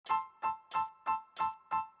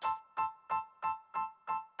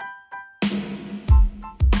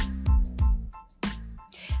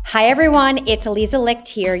Hi everyone, it's Alisa Licht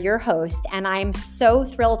here, your host, and I'm so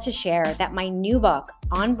thrilled to share that my new book,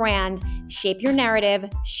 On Brand, Shape Your Narrative,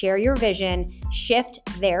 Share Your Vision, Shift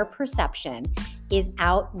Their Perception, is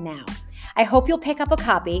out now. I hope you'll pick up a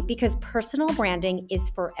copy because personal branding is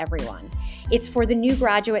for everyone. It's for the new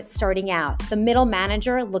graduate starting out, the middle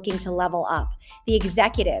manager looking to level up, the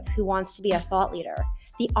executive who wants to be a thought leader,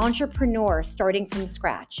 the entrepreneur starting from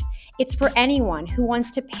scratch. It's for anyone who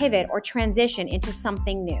wants to pivot or transition into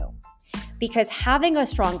something new. Because having a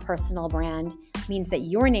strong personal brand means that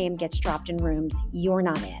your name gets dropped in rooms you're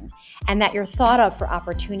not in, and that you're thought of for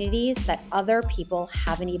opportunities that other people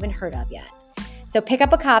haven't even heard of yet. So pick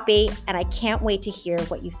up a copy, and I can't wait to hear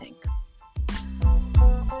what you think.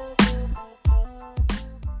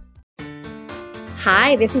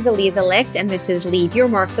 Hi, this is Alisa Licht, and this is Leave Your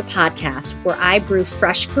Mark, the podcast, where I brew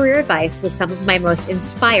fresh career advice with some of my most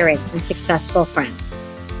inspiring and successful friends.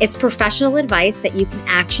 It's professional advice that you can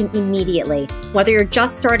action immediately, whether you're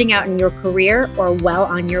just starting out in your career or well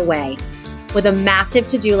on your way. With a massive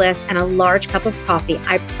to-do list and a large cup of coffee,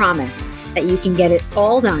 I promise that you can get it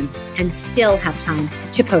all done and still have time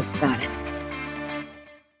to post about it.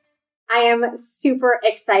 I am super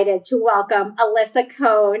excited to welcome Alisa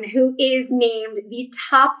Cohn, who is named the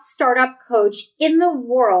top startup coach in the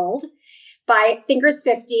world by Thinkers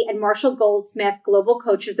 50 and Marshall Goldsmith Global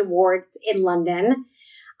Coaches Awards in London.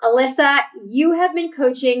 Alisa, you have been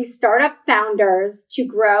coaching startup founders to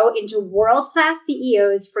grow into world-class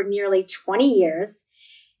CEOs for nearly 20 years.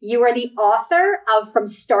 You are the author of From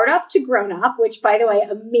Startup to Grown Up, which, by the way,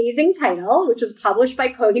 amazing title, which was published by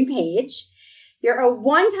Cohn Page. You're a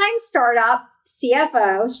one-time startup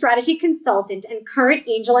CFO, strategy consultant, and current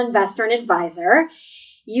angel investor and advisor.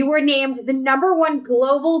 You were named the #1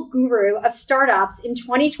 global guru of startups in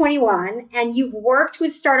 2021, and you've worked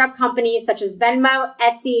with startup companies such as Venmo,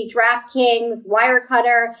 Etsy, DraftKings,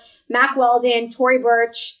 Wirecutter, Mack Weldon, Tory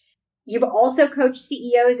Burch. You've also coached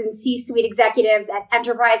CEOs and C-suite executives at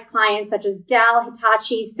enterprise clients such as Dell,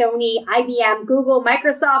 Hitachi, Sony, IBM, Google,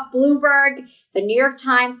 Microsoft, Bloomberg, the New York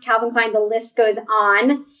Times, Calvin Klein, the list goes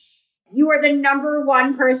on. You are the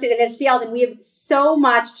 #1 person in this field, and we have so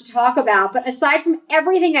much to talk about. But aside from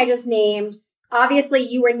everything I just named, obviously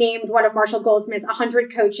you were named one of Marshall Goldsmith's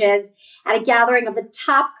 100 coaches at a gathering of the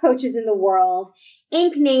top coaches in the world.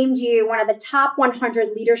 Inc. named you one of the top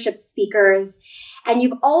 100 leadership speakers. And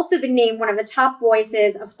you've also been named one of the top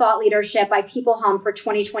voices of thought leadership by People Hum for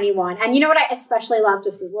 2021. And you know what I especially love,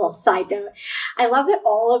 just as a little side note, I love that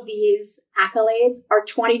all of these accolades are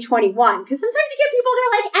 2021. Because sometimes you get people,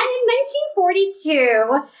 they're like, and in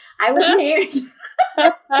 1942, I was named.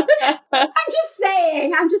 I'm just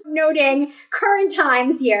saying, I'm just noting current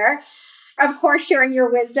times here. Of course, sharing your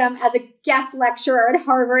wisdom as a guest lecturer at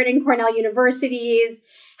Harvard and Cornell universities,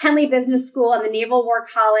 Henley Business School, and the Naval War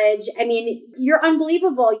College. I mean, you're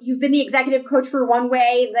unbelievable. You've been the executive coach for One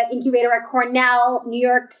Way, the incubator at Cornell, New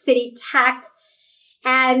York City Tech,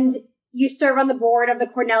 and you serve on the board of the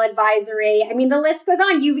Cornell Advisory. I mean, the list goes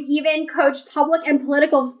on. You've even coached public and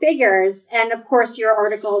political figures. And of course, your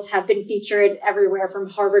articles have been featured everywhere from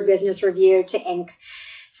Harvard Business Review to Inc.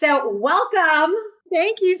 So welcome.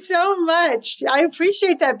 Thank you so much. I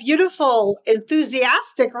appreciate that beautiful,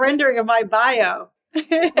 enthusiastic rendering of my bio.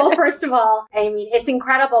 Well, first of all, I mean, it's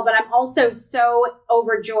incredible, but I'm also so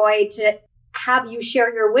overjoyed to have you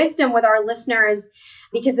share your wisdom with our listeners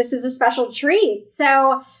because this is a special treat.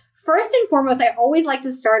 So first and foremost, I always like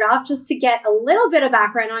to start off just to get a little bit of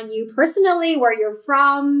background on you personally, where you're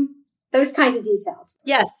from, those kinds of details.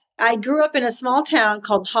 Yes. I grew up in a small town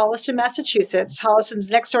called Holliston, Massachusetts. Holliston's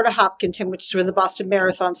next door to Hopkinton, which is where the Boston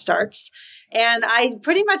Marathon starts. And I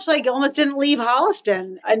pretty much almost didn't leave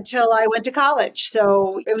Holliston until I went to college.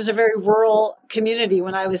 So it was a very rural community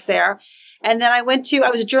when I was there. And then I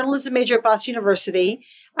was a journalism major at Boston University.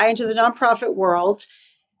 I entered the nonprofit world.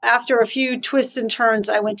 After a few twists and turns,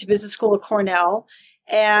 I went to business school at Cornell.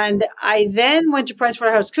 And I then went to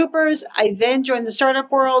PricewaterhouseCoopers. I then joined the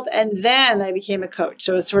startup world, and then I became a coach.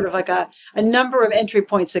 So it was sort of like a number of entry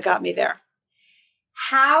points that got me there.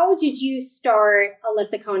 How did you start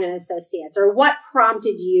Alisa Cohn & Associates, or what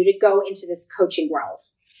prompted you to go into this coaching world?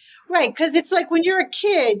 Right, because it's like when you're a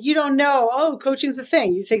kid, you don't know, coaching's a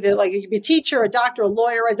thing. You think that you could be a teacher, a doctor, a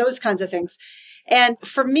lawyer, right? Those kinds of things. And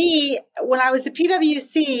for me, when I was at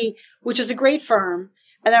PwC, which is a great firm,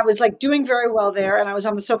 and I was doing very well there, and I was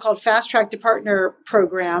on the so-called Fast Track to Partner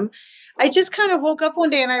program, I just kind of woke up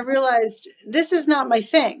one day and I realized this is not my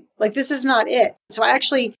thing. This is not it. So I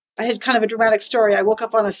had kind of a dramatic story. I woke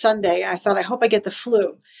up on a Sunday and I thought, I hope I get the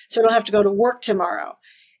flu so I don't have to go to work tomorrow.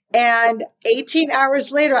 And 18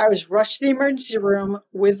 hours later, I was rushed to the emergency room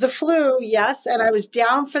with the flu, yes, and I was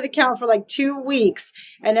down for the count for like 2 weeks.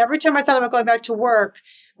 And every time I thought about going back to work,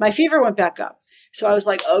 my fever went back up. So I was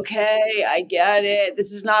like, okay, I get it.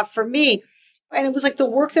 This is not for me. And it was like the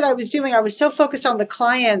work that I was doing, I was so focused on the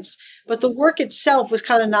clients, but the work itself was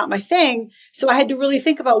kind of not my thing. So I had to really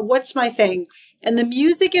think about what's my thing. And the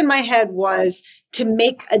music in my head was to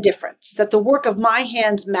make a difference, that the work of my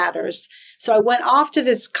hands matters. So I went off to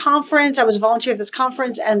this conference. I was volunteering at this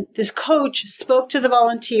conference, and this coach spoke to the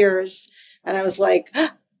volunteers. And I was like,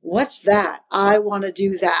 what's that? I want to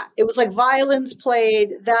do that. It was like violins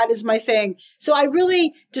played. That is my thing. So I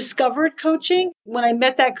really discovered coaching. When I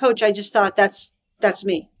met that coach, I just thought that's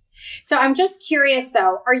me. So I'm just curious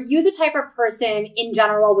though, are you the type of person in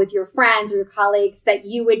general with your friends or your colleagues that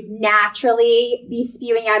you would naturally be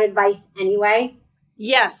spewing out advice anyway?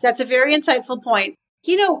 Yes, that's a very insightful point.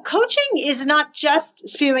 Coaching is not just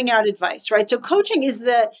spewing out advice, right? So coaching is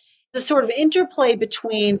the sort of interplay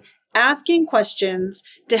between asking questions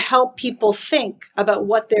to help people think about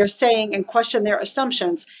what they're saying and question their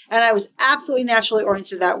assumptions. And I was absolutely naturally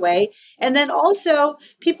oriented that way. And then also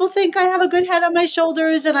people think I have a good head on my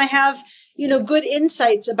shoulders and I have, good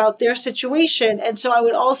insights about their situation. And so I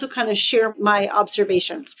would also kind of share my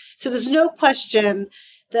observations. So there's no question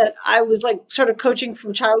that I was like sort of coaching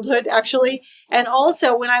from childhood, actually. And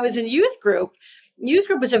also when I was in youth group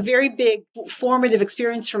was a very big formative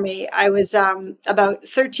experience for me. I was about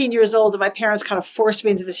 13 years old and my parents kind of forced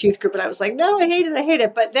me into this youth group. And I was like, no, I hate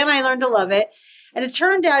it. But then I learned to love it. And it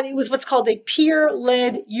turned out it was what's called a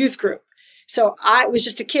peer-led youth group. So I was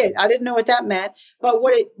just a kid. I didn't know what that meant. But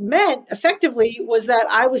what it meant effectively was that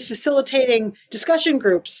I was facilitating discussion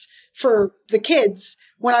groups for the kids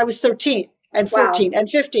when I was 13 and 14 and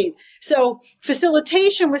 15. So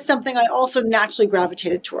facilitation was something I also naturally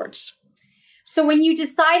gravitated towards. So when you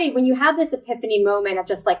had this epiphany moment of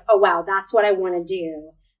just like, oh, wow, that's what I want to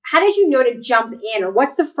do. How did you know to jump in, or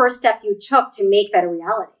what's the first step you took to make that a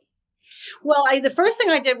reality? Well, the first thing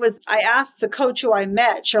I did was I asked the coach who I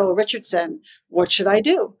met, Cheryl Richardson, what should I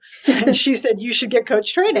do? And she said, you should get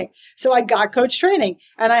coach training. So I got coach training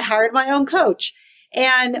and I hired my own coach.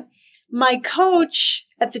 And my coach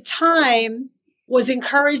at the time was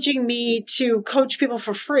encouraging me to coach people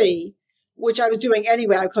for free, which I was doing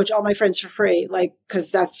anyway. I coach all my friends for free,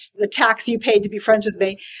 because that's the tax you paid to be friends with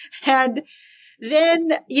me. And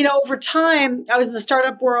then, over time, I was in the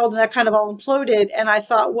startup world and that kind of all imploded. And I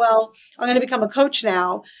thought, well, I'm going to become a coach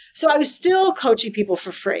now. So I was still coaching people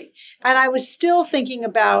for free. And I was still thinking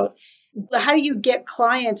about how do you get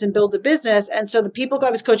clients and build a business? And so the people I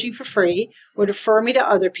was coaching for free would refer me to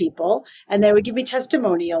other people and they would give me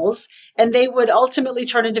testimonials and they would ultimately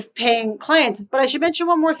turn into paying clients. But I should mention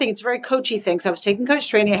one more thing. It's a very coachy thing. So I was taking coach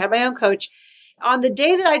training. I had my own coach. On the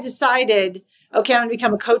day that I decided, okay, I'm going to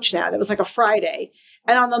become a coach now, that was like a Friday.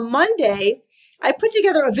 And on the Monday, I put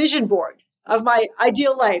together a vision board of my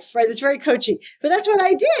ideal life, right? It's very coachy, but that's what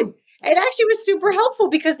I did. It actually was super helpful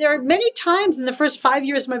because there are many times in the first 5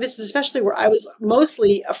 years of my business, especially where I was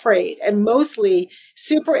mostly afraid and mostly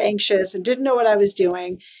super anxious and didn't know what I was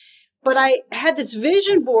doing. But I had this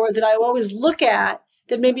vision board that I always look at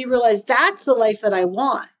that made me realize that's the life that I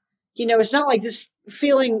want. It's not like this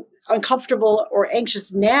feeling uncomfortable or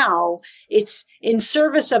anxious now. It's in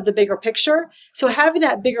service of the bigger picture. So having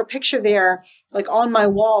that bigger picture there, like on my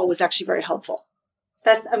wall, was actually very helpful.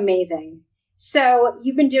 That's amazing. So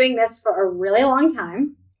you've been doing this for a really long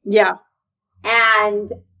time. Yeah. And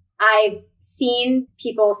I've seen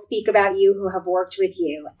people speak about you who have worked with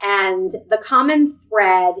you. And the common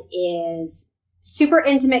thread is super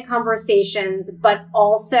intimate conversations, but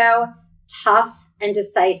also tough and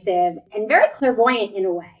decisive and very clairvoyant in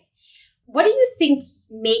a way. What do you think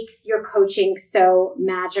makes your coaching so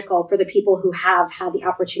magical for the people who have had the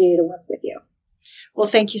opportunity to work with you? Well,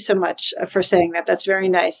 thank you so much for saying that. That's very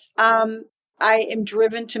nice. I am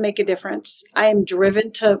driven to make a difference. I am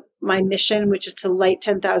driven to my mission, which is to light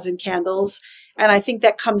 10,000 candles. And I think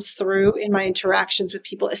that comes through in my interactions with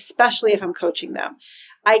people, especially if I'm coaching them.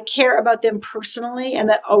 I care about them personally, and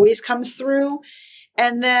that always comes through.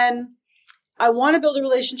 And then I want to build a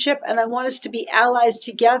relationship and I want us to be allies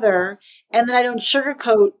together. And then I don't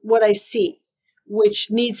sugarcoat what I see,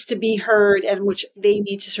 which needs to be heard and which they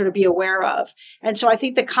need to sort of be aware of. And so I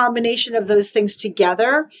think the combination of those things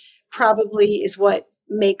together probably is what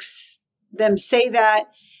makes them say that.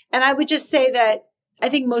 And I would just say that I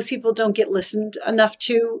think most people don't get listened enough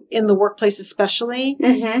to in the workplace, especially.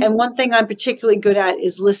 Mm-hmm. And one thing I'm particularly good at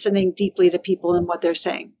is listening deeply to people and what they're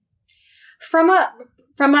saying. From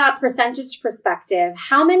a percentage perspective,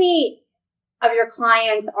 how many of your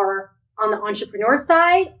clients are on the entrepreneur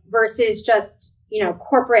side versus just,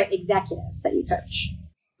 corporate executives that you coach?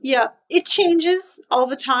 Yeah, it changes all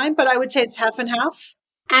the time, but I would say it's half and half.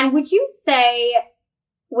 And would you say,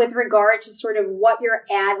 with regard to sort of what you're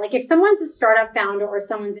at, like if someone's a startup founder or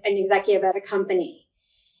someone's an executive at a company,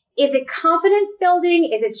 is it confidence building?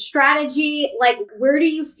 Is it strategy? Like, where do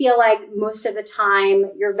you feel like most of the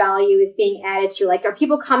time your value is being added to? Like, are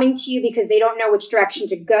people coming to you because they don't know which direction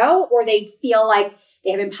to go, or they feel like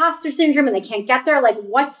they have imposter syndrome and they can't get there? Like,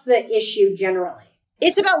 what's the issue generally?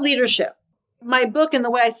 It's about leadership. My book and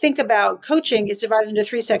the way I think about coaching is divided into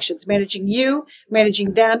 3 sections: managing you,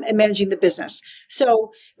 managing them, and managing the business.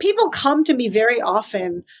 So people come to me very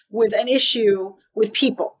often with an issue with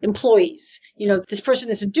people, employees. This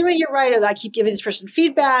person isn't doing it right, or I keep giving this person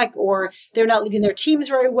feedback, or they're not leading their teams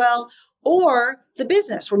very well, or the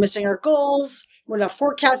business. We're missing our goals. We're not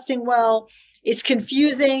forecasting well. It's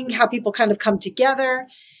confusing how people kind of come together.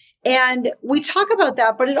 And we talk about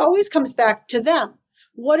that, but it always comes back to them.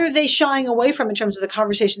 What are they shying away from in terms of the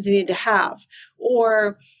conversations they need to have?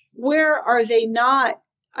 Or where are they not,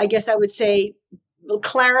 I guess I would say,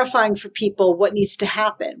 clarifying for people what needs to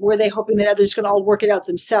happen? Were they hoping that others can all work it out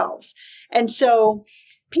themselves? And so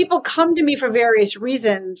people come to me for various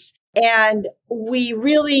reasons, and we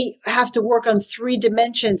really have to work on 3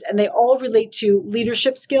 dimensions, and they all relate to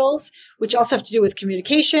leadership skills, which also have to do with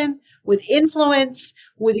communication, with influence,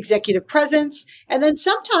 with executive presence. And then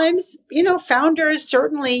sometimes, founders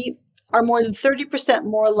certainly are more than 30%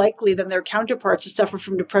 more likely than their counterparts to suffer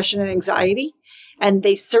from depression and anxiety. And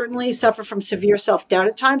they certainly suffer from severe self-doubt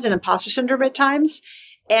at times and imposter syndrome at times.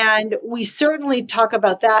 And we certainly talk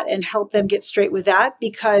about that and help them get straight with that,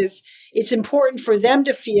 because it's important for them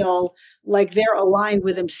to feel like they're aligned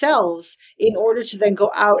with themselves in order to then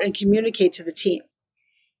go out and communicate to the team.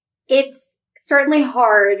 It's certainly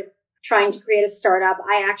hard trying to create a startup.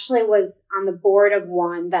 I actually was on the board of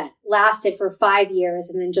one that lasted for 5 years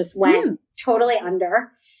and then just went totally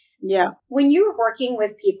under. Yeah. When you're working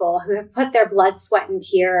with people who have put their blood, sweat, and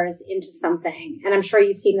tears into something, and I'm sure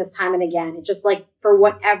you've seen this time and again, it just like for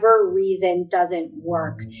whatever reason doesn't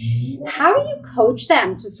work. How do you coach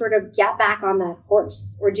them to sort of get back on that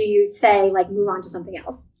horse? Or do you say like move on to something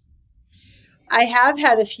else? I have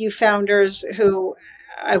had a few founders who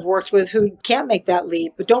I've worked with who can't make that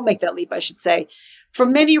leap, but don't make that leap, I should say, for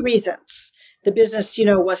many reasons. The business,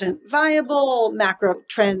 wasn't viable, macro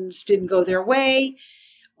trends didn't go their way,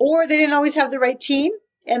 or they didn't always have the right team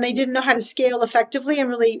and they didn't know how to scale effectively and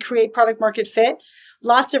really create product market fit.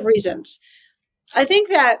 Lots of reasons. I think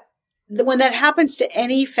that when that happens to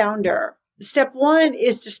any founder, step 1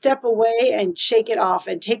 is to step away and shake it off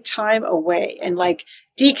and take time away and like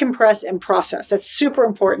decompress and process. That's super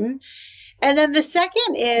important. And then the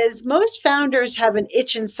second is most founders have an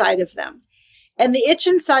itch inside of them. And the itch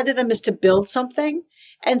inside of them is to build something.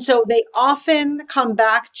 And so they often come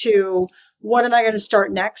back to, what am I going to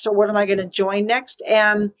start next? Or what am I going to join next?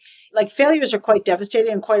 And like failures are quite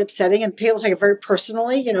devastating and quite upsetting. And people take it very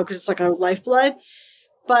personally, because it's like a lifeblood.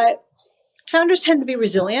 But founders tend to be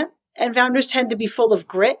resilient and founders tend to be full of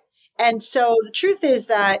grit. And so the truth is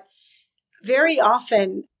that very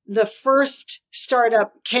often the first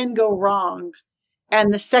startup can go wrong,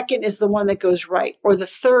 and the second is the one that goes right, or the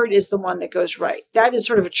third is the one that goes right. That is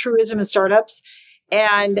sort of a truism in startups.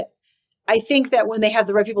 And I think that when they have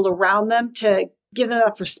the right people around them to give them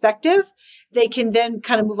that perspective, they can then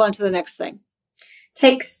kind of move on to the next thing.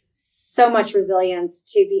 Takes so much resilience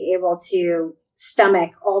to be able to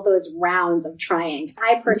stomach all those rounds of trying.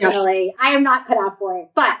 I personally, I am not cut out for it.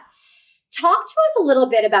 But talk to us a little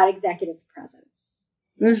bit about executive presence.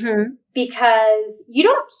 Mm-hmm. Because you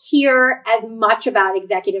don't hear as much about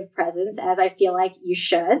executive presence as I feel like you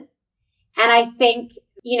should. And I think,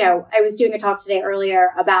 I was doing a talk today earlier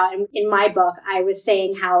about, in my book, I was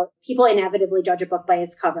saying how people inevitably judge a book by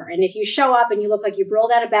its cover. And if you show up and you look like you've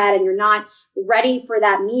rolled out of bed and you're not ready for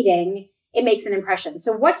that meeting, it makes an impression.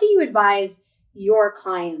 So what do you advise your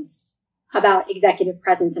clients about executive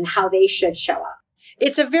presence and how they should show up?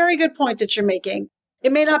 It's a very good point that you're making.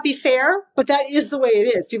 It may not be fair, but that is the way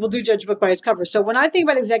it is. People do judge a book by its cover. So when I think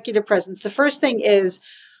about executive presence, the first thing is,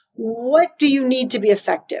 what do you need to be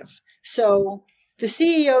effective? So the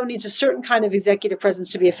CEO needs a certain kind of executive presence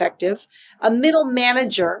to be effective. A middle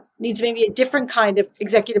manager needs maybe a different kind of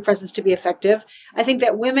executive presence to be effective. I think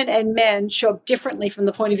that women and men show up differently from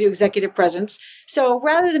the point of view of executive presence. So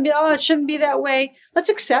rather than be, it shouldn't be that way, let's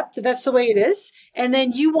accept that that's the way it is. And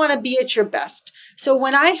then you want to be at your best. So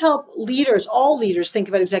when I help leaders, all leaders think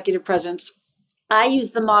about executive presence, I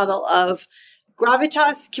use the model of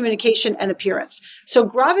gravitas, communication, and appearance. So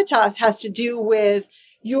gravitas has to do with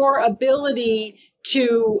your ability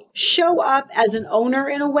to show up as an owner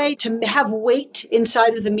in a way, to have weight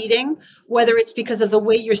inside of the meeting, whether it's because of the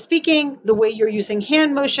way you're speaking, the way you're using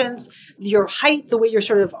hand motions, your height, the way you're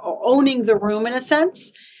sort of owning the room in a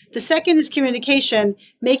sense. The second is communication,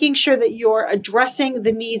 making sure that you're addressing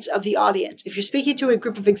the needs of the audience. If you're speaking to a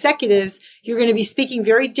group of executives, you're going to be speaking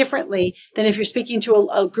very differently than if you're speaking to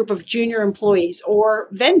a group of junior employees or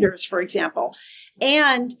vendors, for example.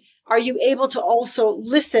 And are you able to also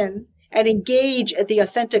listen and engage at the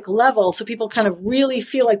authentic level so people kind of really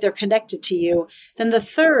feel like they're connected to you? Then the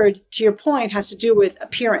third, to your point, has to do with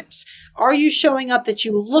appearance. Are you showing up that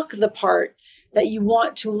you look the part that you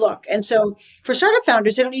want to look? And so for startup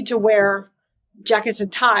founders, they don't need to wear jackets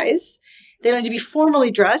and ties. They don't need to be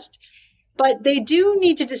formally dressed, but they do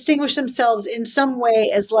need to distinguish themselves in some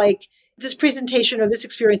way as like, this presentation or this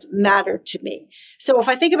experience mattered to me. So if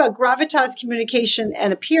I think about gravitas, communication,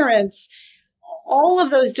 and appearance, all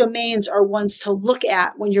of those domains are ones to look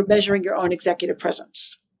at when you're measuring your own executive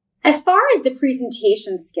presence. As far as the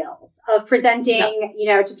presentation skills of presenting,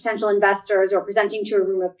 to potential investors or presenting to a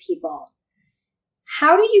room of people,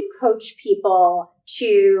 how do you coach people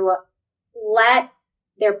to let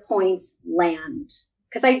their points land?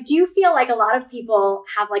 Because I do feel like a lot of people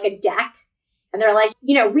have like a deck and they're like,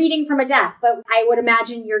 reading from a deck, but I would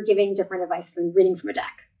imagine you're giving different advice than reading from a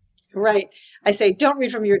deck. Right. I say, don't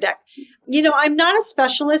read from your deck. I'm not a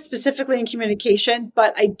specialist specifically in communication,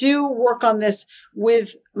 but I do work on this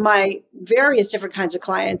with my various different kinds of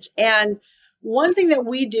clients. And one thing that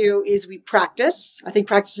we do is we practice. I think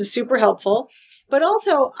practice is super helpful. But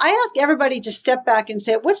also, I ask everybody to step back and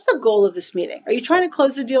say, what's the goal of this meeting? Are you trying to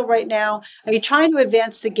close the deal right now? Are you trying to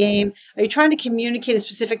advance the game? Are you trying to communicate a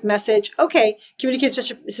specific message? Okay, communicate a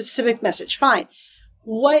specific message. Fine.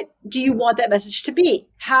 What do you want that message to be?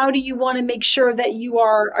 How do you want to make sure that you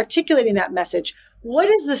are articulating that message? What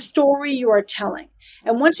is the story you are telling?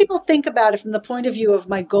 And once people think about it from the point of view of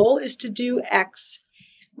my goal is to do X,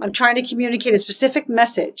 I'm trying to communicate a specific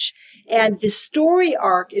message, and the story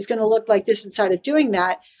arc is going to look like this inside of doing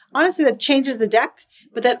that. Honestly, that changes the deck,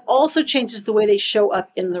 but that also changes the way they show up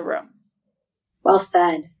in the room. Well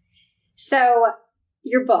said. So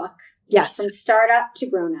your book, yes, From Startup to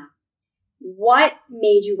Grown Up, what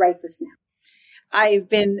made you write this now? I've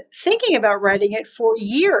been thinking about writing it for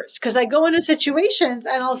years because I go into situations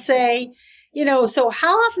and I'll say, so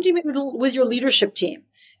how often do you meet with your leadership team?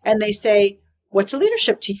 And they say, what's a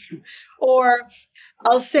leadership team? Or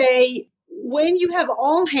I'll say, when you have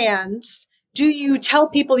all hands, do you tell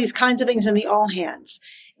people these kinds of things in the all hands?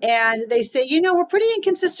 And they say, we're pretty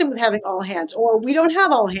inconsistent with having all hands, or we don't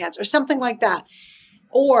have all hands, or something like that.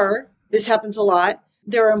 Or this happens a lot.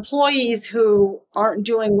 There are employees who aren't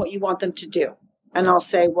doing what you want them to do. And I'll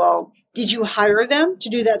say, well, did you hire them to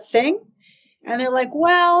do that thing? And they're like,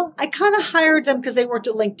 well, I kind of hired them because they worked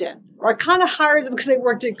at LinkedIn, or I kind of hired them because they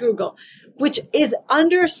worked at Google, which is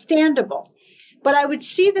understandable. But I would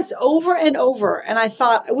see this over and over. And I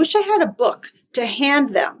thought, I wish I had a book to hand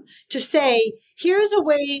them to say, here's a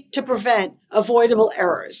way to prevent avoidable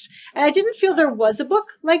errors. And I didn't feel there was a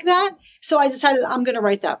book like that. So I decided I'm going to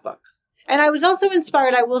write that book. And I was also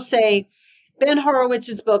inspired, I will say, Ben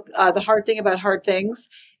Horowitz's book, The Hard Thing About Hard Things,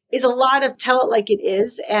 is a lot of tell it like it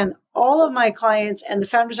is. And all of my clients and the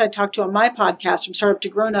founders I talk to on my podcast, From Startup to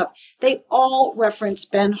Grown Up, they all reference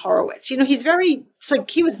Ben Horowitz. It's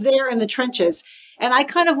like he was there in the trenches. And I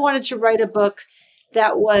kind of wanted to write a book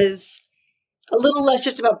that was a little less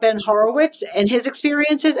just about Ben Horowitz and his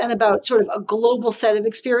experiences and about sort of a global set of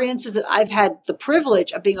experiences that I've had the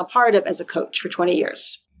privilege of being a part of as a coach for 20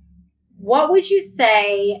 years. What would you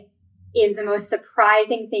say is the most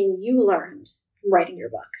surprising thing you learned from writing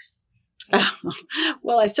your book?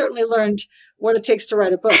 Well, I certainly learned what it takes to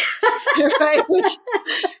write a book, right? Which,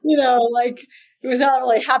 it was not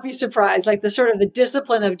really a happy surprise, like the sort of the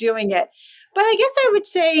discipline of doing it. But I guess I would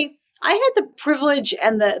say I had the privilege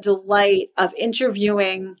and the delight of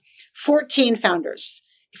interviewing 14 founders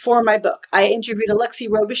for my book. I interviewed Alexi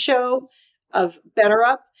Robichaud of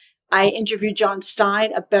BetterUp. I interviewed John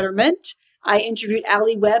Stein of Betterment. I interviewed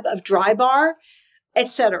Ali Webb of Drybar,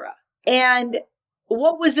 etc. And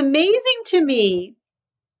what was amazing to me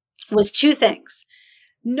was two things.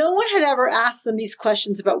 No one had ever asked them these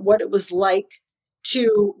questions about what it was like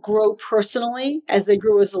to grow personally as they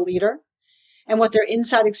grew as a leader and what their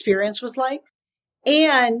inside experience was like.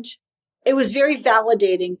 And it was very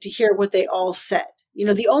validating to hear what they all said.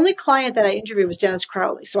 The only client that I interviewed was Dennis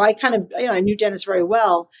Crowley. So I kind of, I knew Dennis very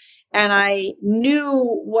well. And I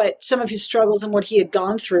knew what some of his struggles and what he had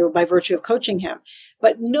gone through by virtue of coaching him.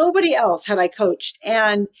 But nobody else had I coached.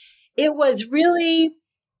 And it was really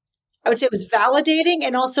I would say it was validating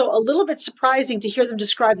and also a little bit surprising to hear them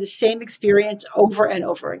describe the same experience over and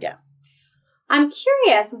over again. I'm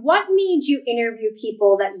curious, what made you interview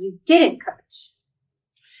people that you didn't coach?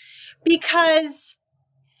 Because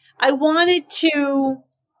I wanted to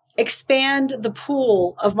expand the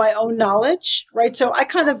pool of my own knowledge, right? So I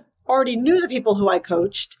kind of already knew the people who I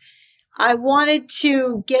coached. I wanted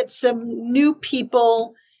to get some new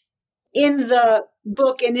people in the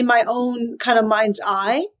book and in my own kind of mind's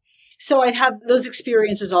eye. So I'd have those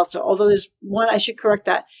experiences also, although there's one, I should correct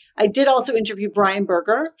that. I did also interview Brian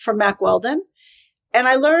Berger from Mack Weldon. And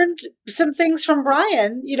I learned some things from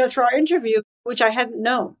Brian, through our interview, which I hadn't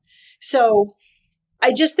known. So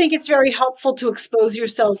I just think it's very helpful to expose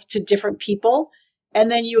yourself to different people, and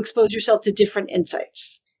then you expose yourself to different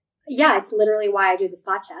insights. Yeah, it's literally why I do this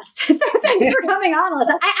podcast. So thanks for coming on,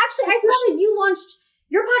 Alisa. I saw that you launched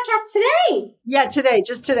your podcast today. Yeah,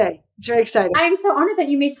 just today. It's very exciting. I am so honored that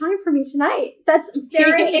you made time for me tonight. That's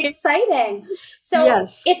very exciting. So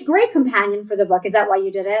yes. It's great companion for the book. Is that why you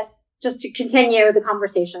did it? Just to continue the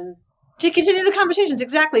conversations. To continue the conversations,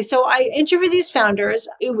 exactly. So I interviewed these founders.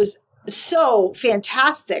 It was so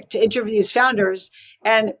fantastic to interview these founders.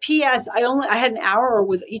 And P.S., I had an hour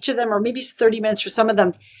with each of them, or maybe 30 minutes for some of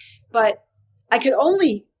them. But I could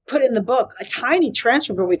only put in the book a tiny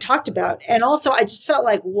transcript of what we talked about. And also, I just felt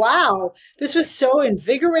like, wow, this was so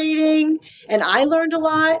invigorating. And I learned a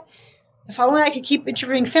lot. If only I could keep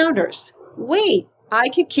interviewing founders. Wait, I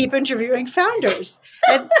could keep interviewing founders.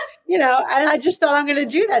 And and I just thought I'm going to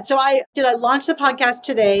do that. So I launched the podcast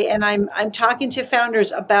today, and I'm talking to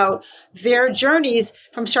founders about their journeys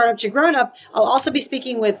from startup to grown up. I'll also be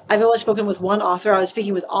I've always spoken with one author. I was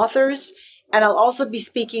speaking with authors, and I'll also be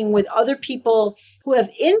speaking with other people who have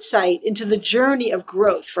insight into the journey of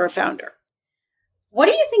growth for a founder. What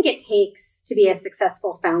do you think it takes to be a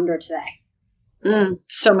successful founder today?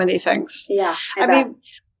 So many things. Yeah. I mean,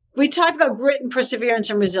 we talked about grit and perseverance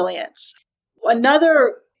and resilience.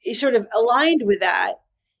 Another sort of aligned with that,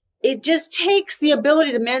 it just takes the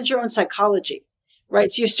ability to manage your own psychology,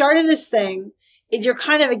 right? So you start in this thing, and you're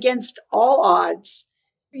kind of against all odds.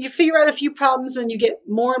 You figure out a few problems, then you get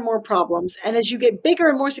more and more problems. And as you get bigger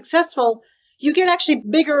and more successful, you get actually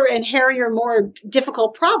bigger and hairier, more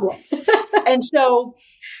difficult problems. And so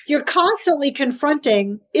you're constantly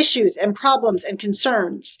confronting issues and problems and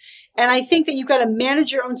concerns. And I think that you've got to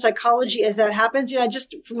manage your own psychology as that happens.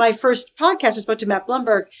 Just for my first podcast, I spoke to Matt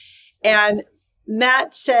Blumberg, and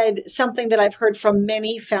Matt said something that I've heard from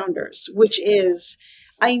many founders, which is,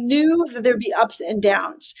 I knew that there'd be ups and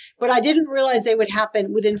downs, but I didn't realize they would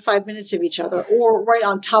happen within 5 minutes of each other or right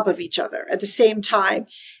on top of each other at the same time.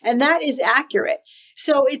 And that is accurate.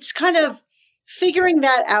 So it's kind of figuring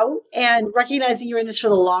that out and recognizing you're in this for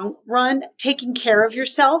the long run, taking care of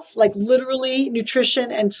yourself, like literally nutrition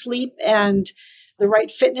and sleep and the right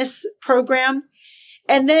fitness program.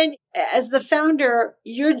 And then as the founder,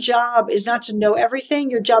 your job is not to know everything.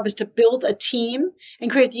 Your job is to build a team and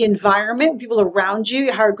create the environment, people around you.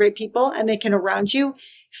 You hire great people, and they can around you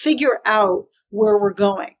figure out where we're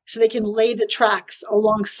going so they can lay the tracks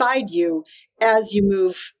alongside you as you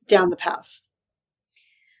move down the path.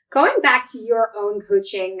 Going back to your own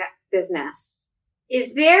coaching business,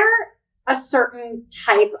 is there a certain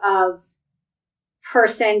type of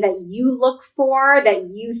person that you look for that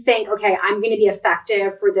you think, okay, I'm going to be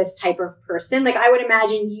effective for this type of person? Like, I would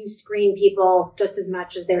imagine you screen people just as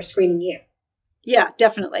much as they're screening you. Yeah,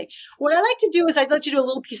 definitely. What I like to do is I'd like to do a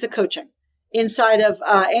little piece of coaching inside of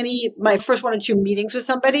my first 1 or 2 meetings with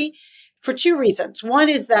somebody for 2 reasons. One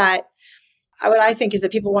is that what I think is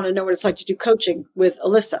that people want to know what it's like to do coaching with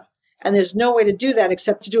Alisa. And there's no way to do that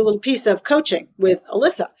except to do a little piece of coaching with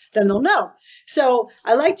Alisa. Then they'll know. So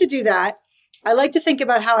I like to do that. I like to think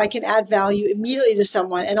about how I can add value immediately to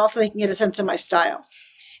someone, and also they can get a sense of my style.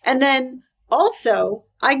 And then also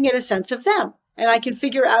I can get a sense of them, and I can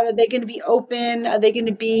figure out, are they going to be open? Are they going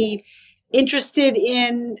to be interested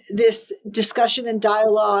in this discussion and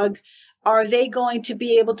dialogue? Are they going to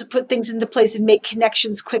be able to put things into place and make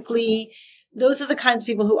connections quickly? Those are the kinds of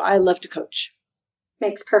people who I love to coach.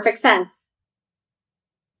 Makes perfect sense.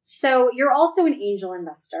 So you're also an angel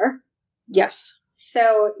investor. Yes.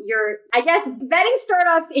 So you're, I guess, vetting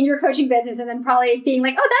startups in your coaching business and then probably being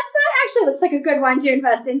like, oh, that actually looks like a good one to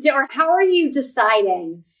invest into. Or how are you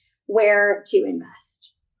deciding where to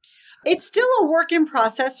invest? It's still a work in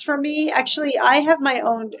process for me. Actually, I have my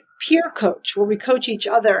own peer coach where we coach each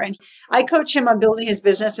other, and I coach him on building his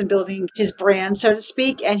business and building his brand, so to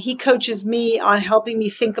speak. And he coaches me on helping me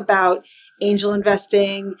think about angel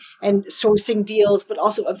investing and sourcing deals, but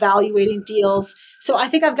also evaluating deals. So I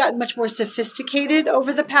think I've gotten much more sophisticated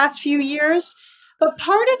over the past few years. But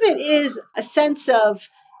part of it is a sense of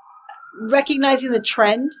recognizing the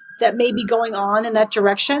trend that may be going on in that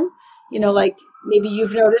direction. Like maybe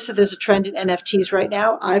you've noticed that there's a trend in NFTs right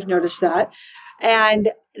now. I've noticed that.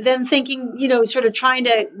 And then thinking, sort of trying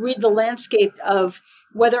to read the landscape of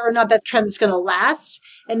whether or not that trend is going to last.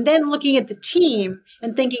 And then looking at the team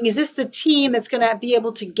and thinking, is this the team that's going to be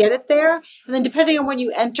able to get it there? And then depending on when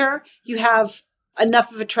you enter, you have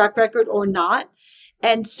enough of a track record or not.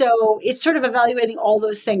 And so it's sort of evaluating all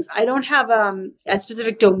those things. I don't have a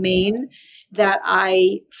specific domain that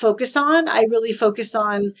I focus on. I really focus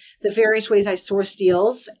on the various ways I source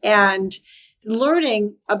deals and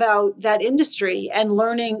learning about that industry and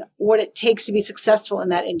learning what it takes to be successful in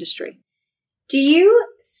that industry. Do you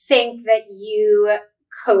think that you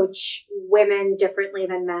coach women differently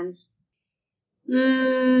than men?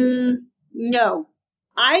 No.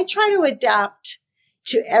 I try to adapt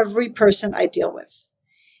to every person I deal with.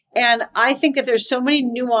 And I think that there's so many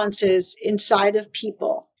nuances inside of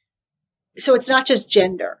people. So it's not just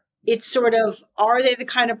gender. It's sort of, are they the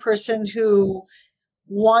kind of person who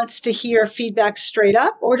wants to hear feedback straight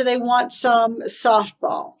up, or do they want some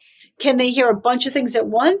softball? Can they hear a bunch of things at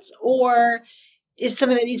once, or is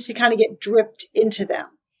something that needs to kind of get dripped into them?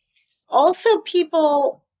 Also,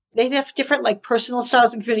 people, they have different like personal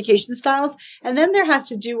styles and communication styles. And then there has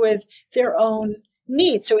to do with their own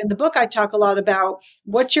needs. So in the book, I talk a lot about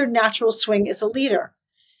what's your natural swing as a leader.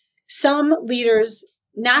 Some leaders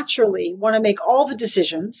naturally want to make all the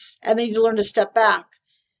decisions and they need to learn to step back.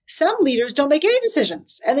 Some leaders don't make any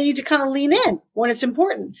decisions and they need to kind of lean in when it's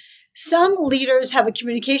important. Some leaders have a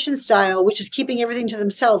communication style, which is keeping everything to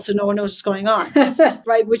themselves so no one knows what's going on,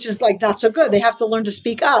 right? Which is like not so good. They have to learn to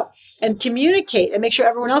speak up and communicate and make sure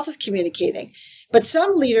everyone else is communicating. But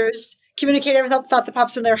some leaders communicate every thought that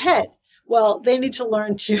pops in their head. Well, they need to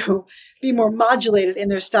learn to be more modulated in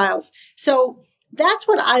their styles. So that's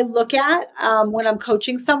what I look at when I'm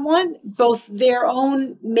coaching someone, both their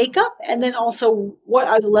own makeup and then also what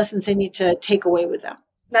are the lessons they need to take away with them.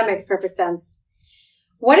 That makes perfect sense.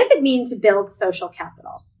 What does it mean to build social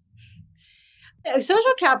capital?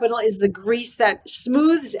 Social capital is the grease that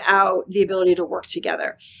smooths out the ability to work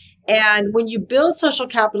together. And when you build social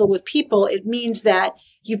capital with people, it means that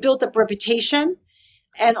you've built up reputation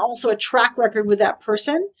and also a track record with that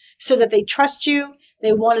person so that they trust you.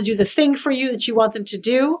 They want to do the thing for you that you want them to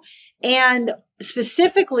do. And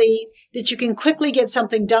specifically that you can quickly get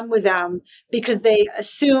something done with them because they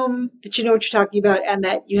assume that you know what you're talking about and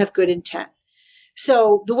that you have good intent.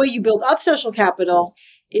 So the way you build up social capital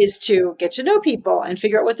is to get to know people and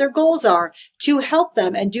figure out what their goals are, to help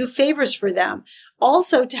them and do favors for them.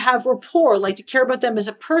 Also to have rapport, like to care about them as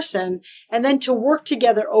a person, and then to work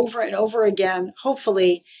together over and over again,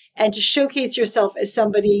 hopefully, and to showcase yourself as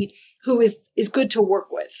somebody who is good to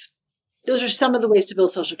work with. Those are some of the ways to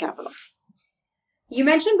build social capital. You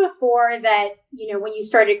mentioned before that, when you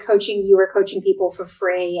started coaching, you were coaching people for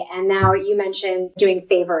free. And now you mentioned doing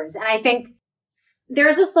favors. And I think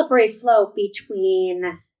there's a slippery slope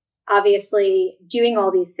between obviously doing all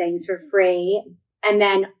these things for free and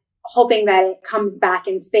then hoping that it comes back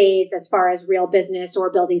in spades as far as real business or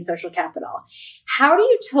building social capital. How do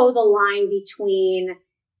you toe the line between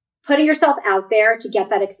putting yourself out there to get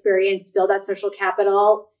that experience, to build that social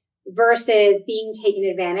capital versus being taken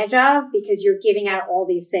advantage of because you're giving out all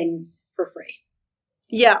these things for free?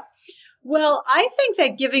 Yeah. Well, I think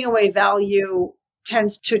that giving away value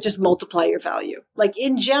tends to just multiply your value. Like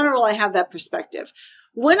in general, I have that perspective.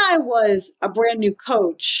 When I was a brand new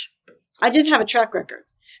coach, I didn't have a track record.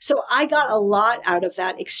 So I got a lot out of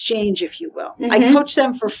that exchange, if you will. Mm-hmm. I coached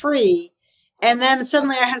them for free. And then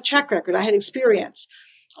suddenly I had a track record. I had experience.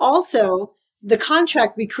 Also, the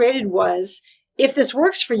contract we created was, if this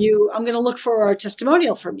works for you, I'm going to look for a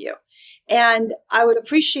testimonial from you. And I would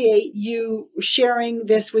appreciate you sharing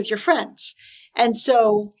this with your friends. And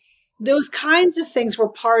so those kinds of things were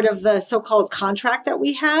part of the so-called contract that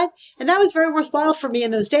we had. And that was very worthwhile for me in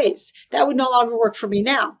those days. That would no longer work for me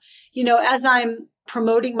now. As I'm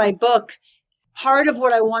promoting my book, part of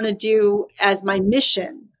what I want to do as my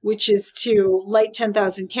mission, which is to light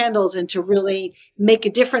 10,000 candles and to really make a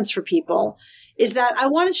difference for people, is that I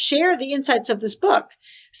want to share the insights of this book.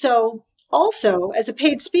 So also, as a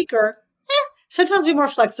paid speaker, sometimes be more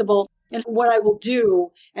flexible in what I will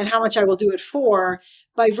do and how much I will do it for,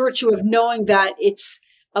 by virtue of knowing that it's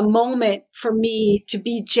a moment for me to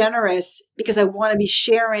be generous because I want to be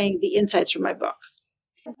sharing the insights from my book.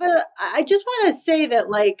 But I just want to say that,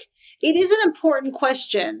 it is an important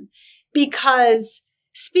question because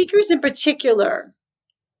speakers in particular,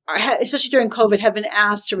 especially during COVID, have been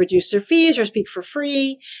asked to reduce their fees or speak for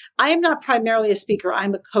free. I am not primarily a speaker.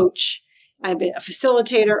 I'm a coach I'm a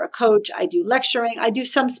facilitator, a coach. I do lecturing. I do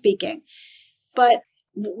some speaking. But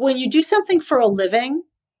when you do something for a living,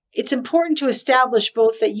 it's important to establish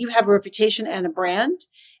both that you have a reputation and a brand,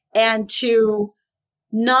 and to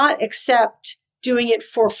not accept doing it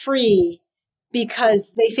for free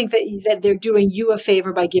because they think that they're doing you a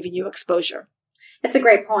favor by giving you exposure. That's a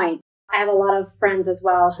great point. I have a lot of friends as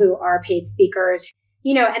well who are paid speakers,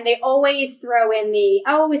 and they always throw in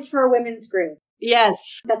it's for a women's group.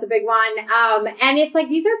 Yes. That's a big one. And it's like,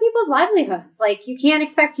 these are people's livelihoods. Like, you can't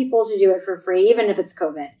expect people to do it for free, even if it's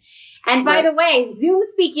COVID. And by the way, Zoom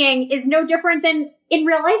speaking is no different than in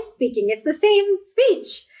real life speaking. It's the same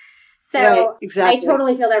speech. So exactly. I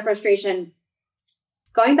totally feel their frustration.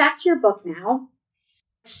 Going back to your book now,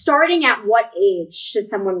 starting at what age should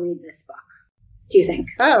someone read this book, do you think?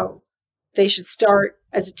 Oh, they should start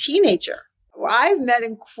as a teenager. I've met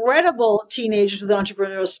incredible teenagers with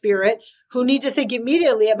entrepreneurial spirit who need to think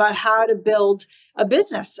immediately about how to build a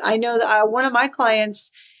business. I know that one of my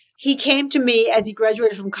clients, he came to me as he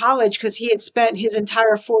graduated from college because he had spent his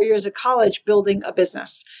entire 4 years of college building a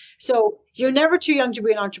business. So you're never too young to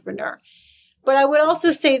be an entrepreneur. But I would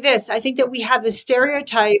also say this. I think that we have this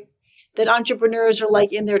stereotype that entrepreneurs are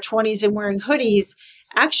like in their 20s and wearing hoodies.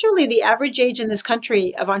 Actually, the average age in this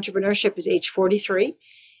country of entrepreneurship is age 43.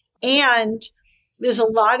 And there's a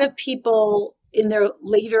lot of people in their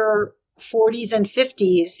later 40s and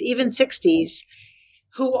 50s, even 60s,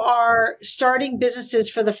 who are starting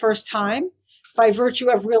businesses for the first time by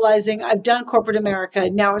virtue of realizing, I've done corporate America,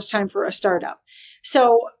 now it's time for a startup.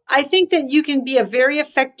 So I think that you can be a very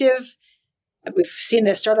effective, we've seen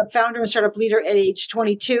this, startup founder and startup leader at age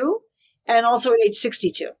 22 and also at age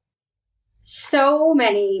 62. So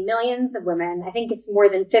many millions of women, I think it's more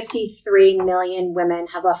than 53 million women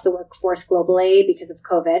have left the workforce globally because of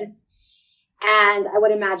COVID. And I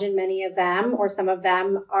would imagine many of them or some of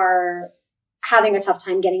them are having a tough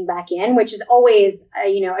time getting back in, which is always,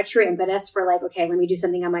 a true impetus for like, okay, let me do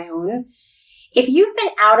something on my own. If you've been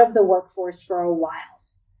out of the workforce for a while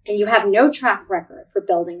and you have no track record for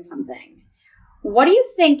building something, what do you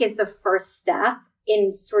think is the first step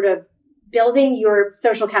in sort of building your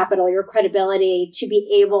social capital, your credibility to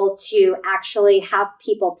be able to actually have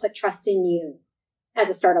people put trust in you as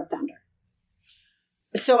a startup founder?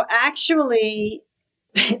 So actually,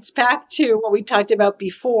 it's back to what we talked about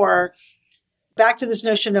before, back to this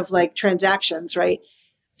notion of like transactions, right?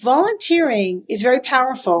 Volunteering is very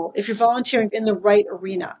powerful if you're volunteering in the right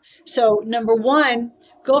arena. So number one,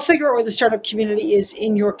 go figure out where the startup community is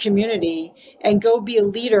in your community and go be a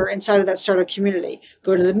leader inside of that startup community.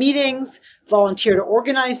 Go to the meetings, volunteer to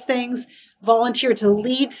organize things, volunteer to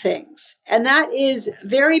lead things. And that is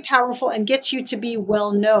very powerful and gets you to be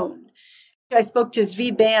well known. I spoke to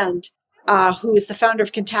Zvi Band, who is the founder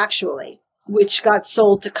of Contactually, which got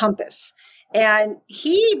sold to Compass. And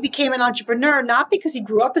he became an entrepreneur, not because he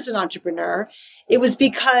grew up as an entrepreneur. It was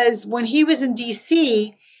because when he was in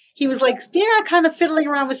DC, he was like, kind of fiddling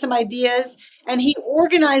around with some ideas. And he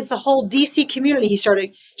organized the whole DC community. He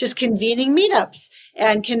started just convening meetups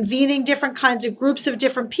and convening different kinds of groups of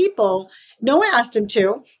different people. No one asked him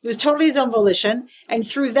to. It was totally his own volition. And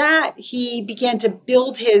through that, he began to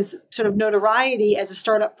build his sort of notoriety as a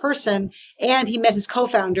startup person. And he met his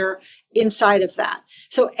co-founder inside of that.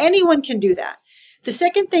 So anyone can do that. The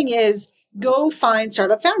second thing is go find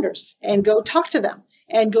startup founders and go talk to them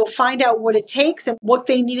and go find out what it takes and what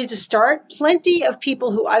they needed to start. Plenty of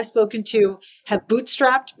people who I've spoken to have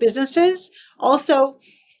bootstrapped businesses. Also,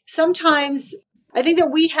 sometimes I think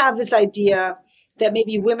that we have this idea that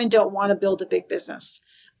maybe women don't want to build a big business.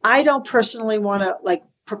 I don't personally want to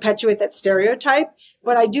perpetuate that stereotype,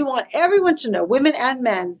 but I do want everyone to know, women and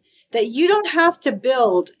men, that you don't have to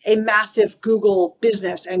build a massive Google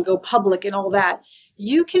business and go public and all that.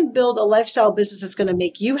 You can build a lifestyle business that's going to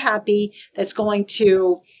make you happy, that's going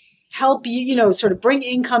to help you, sort of bring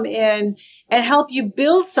income in and help you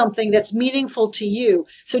build something that's meaningful to you.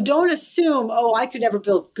 So don't assume, I could never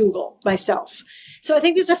build Google myself. So I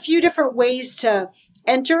think there's a few different ways to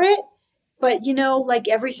enter it. But, like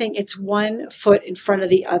everything, it's one foot in front of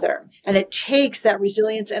the other. And it takes that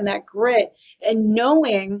resilience and that grit and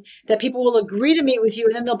knowing that people will agree to meet with you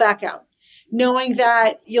and then they'll back out. Knowing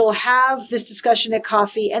that you'll have this discussion at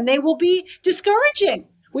coffee and they will be discouraging.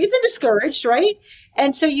 We've been discouraged, right?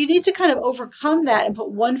 And so you need to kind of overcome that and put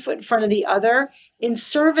one foot in front of the other in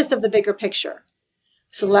service of the bigger picture.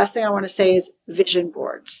 So the last thing I want to say is vision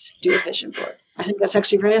boards. Do a vision board. I think that's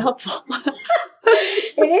actually very helpful.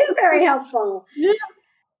 It is very helpful. Yeah.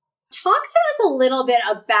 Talk to us a little bit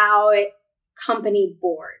about company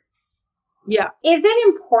boards. Yeah. Is it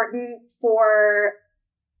important for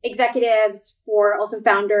executives, for also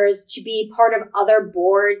founders to be part of other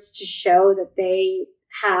boards to show that they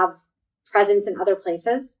have presence in other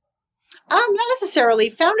places? Not necessarily.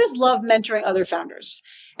 Founders love mentoring other founders.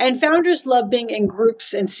 And founders love being in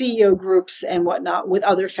groups and CEO groups and whatnot with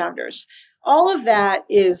other founders. All of that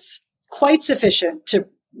is quite sufficient to,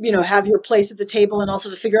 have your place at the table and also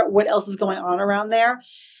to figure out what else is going on around there.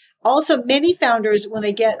 Also, many founders, when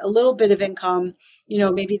they get a little bit of income,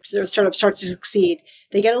 maybe their startup starts to succeed,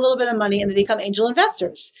 they get a little bit of money and they become angel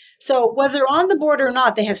investors. So whether they're on the board or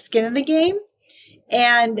not, they have skin in the game.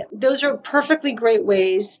 And those are perfectly great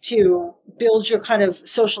ways to build your kind of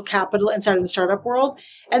social capital inside of the startup world.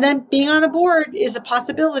 And then being on a board is a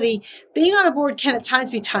possibility. Being on a board can at times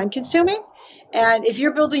be time consuming. And if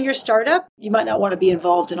you're building your startup, you might not want to be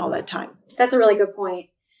involved in all that time. That's a really good point.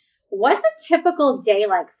 What's a typical day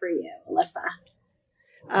like for you, Alisa?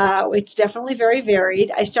 It's definitely very varied.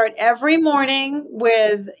 I start every morning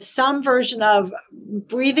with some version of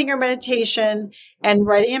breathing or meditation and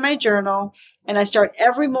writing in my journal. And I start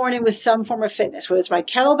every morning with some form of fitness, whether it's my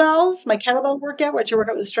kettlebell workout, which I work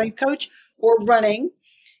out with a strength coach, or running.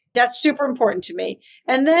 That's super important to me.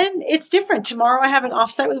 And then it's different. Tomorrow I have an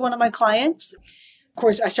offsite with one of my clients. Of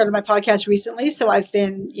course, I started my podcast recently, so I've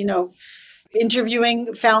been,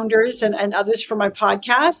 interviewing founders and others for my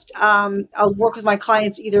podcast. I'll work with my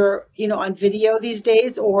clients either, on video these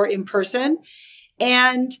days or in person.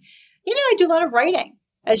 And, I do a lot of writing.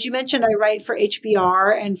 As you mentioned, I write for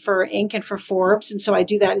HBR and for Inc. and for Forbes. And so I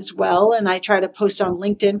do that as well. And I try to post on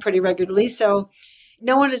LinkedIn pretty regularly. So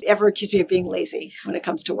no one has ever accused me of being lazy when it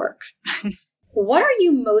comes to work. What are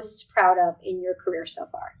you most proud of in your career so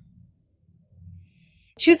far?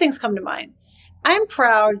 Two things come to mind. I'm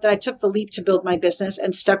proud that I took the leap to build my business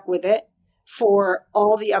and stuck with it for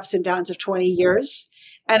all the ups and downs of 20 years.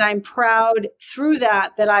 And I'm proud through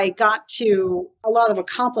that I got to a lot of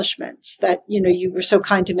accomplishments that, you were so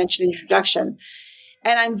kind to mention in your introduction.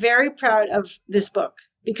 And I'm very proud of this book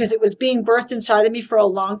because it was being birthed inside of me for a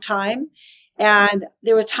long time. And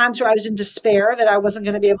there were times where I was in despair that I wasn't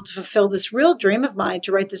going to be able to fulfill this real dream of mine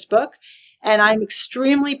to write this book. And I'm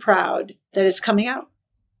extremely proud that it's coming out.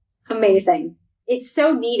 Amazing. It's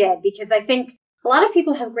so needed because I think a lot of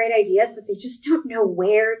people have great ideas, but they just don't know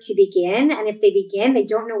where to begin. And if they begin, they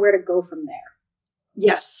don't know where to go from there.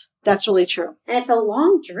 Yes, that's really true. And it's a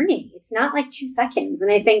long journey. It's not like 2 seconds.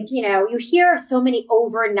 And I think, you hear of so many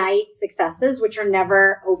overnight successes, which are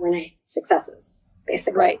never overnight successes,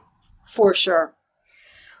 basically. Right. For sure.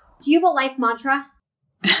 Do you have a life mantra?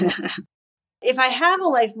 If I have a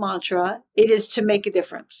life mantra, it is to make a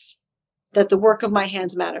difference, that the work of my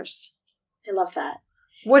hands matters. I love that.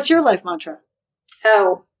 What's your life mantra?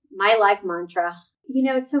 Oh, my life mantra.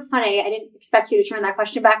 It's so funny. I didn't expect you to turn that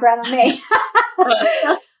question back around on me.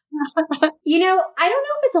 I don't know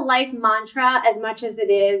if it's a life mantra as much as it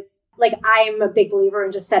is like I'm a big believer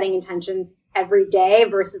in just setting intentions every day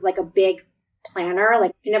versus like a big planner.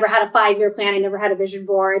 Like I never had a 5-year plan. I never had a vision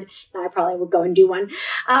board. Now I probably would go and do one.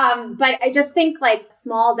 But I just think like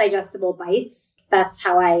small digestible bites. That's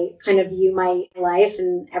how I kind of view my life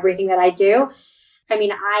and everything that I do. I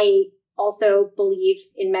mean, I also believe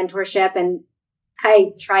in mentorship and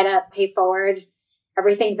I try to pay forward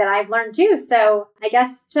everything that I've learned too. So I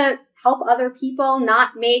guess to help other people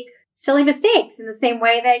not make silly mistakes in the same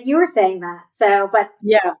way that you were saying that. So, but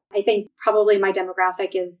yeah, I think probably my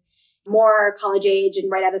demographic is more college age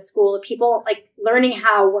and right out of school. People like learning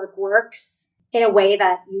how work works in a way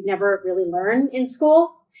that you never really learn in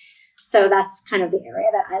school. So that's kind of the area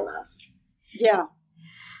that I love. Yeah.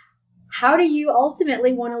 How do you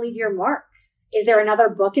ultimately want to leave your mark? Is there another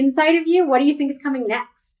book inside of you? What do you think is coming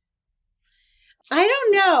next? I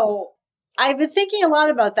don't know. I've been thinking a lot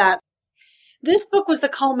about that. This book was the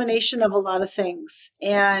culmination of a lot of things.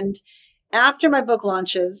 And after my book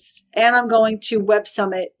launches, and I'm going to Web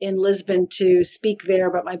Summit in Lisbon to speak there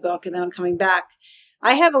about my book, and then I'm coming back,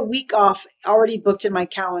 I have a week off already booked in my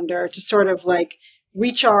calendar to sort of like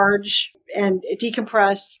recharge and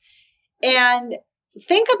decompress and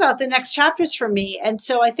think about the next chapters for me. And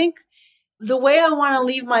so I think the way I want to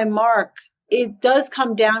leave my mark, it does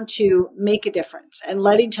come down to make a difference and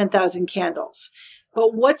lighting 10,000 candles.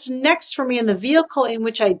 But what's next for me in the vehicle in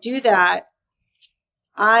which I do that,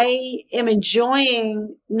 I am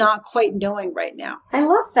enjoying not quite knowing right now. I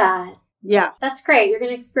love that. Yeah. That's great. You're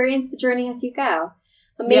going to experience the journey as you go.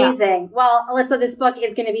 Amazing. Yeah. Well, Alisa, this book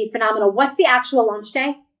is going to be phenomenal. What's the actual launch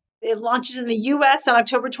day? It launches in the US on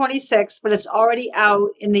October 26th, but it's already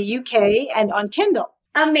out in the UK and on Kindle.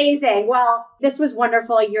 Amazing. Well, this was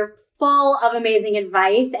wonderful. You're full of amazing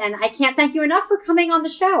advice, and I can't thank you enough for coming on the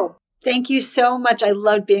show. Thank you so much. I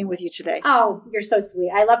loved being with you today. Oh, you're so sweet.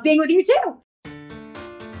 I love being with you too.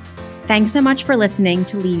 Thanks so much for listening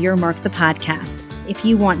to Leave Your Mark, the podcast. If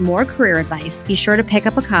you want more career advice, be sure to pick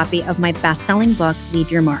up a copy of my best-selling book,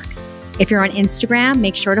 Leave Your Mark. If you're on Instagram,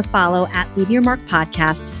 make sure to follow at Leave Your Mark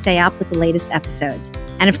Podcast to stay up with the latest episodes.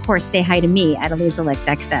 And of course, say hi to me at Alisa Licht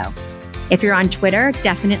XO. If you're on Twitter,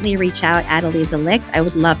 definitely reach out at Alisa Licht. I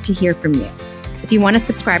would love to hear from you. If you want to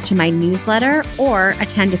subscribe to my newsletter or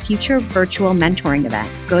attend a future virtual mentoring event,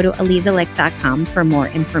 go to alisalicht.com for more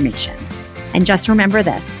information. And just remember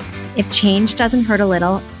this, if change doesn't hurt a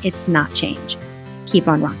little, it's not change. Keep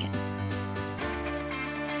on rocking.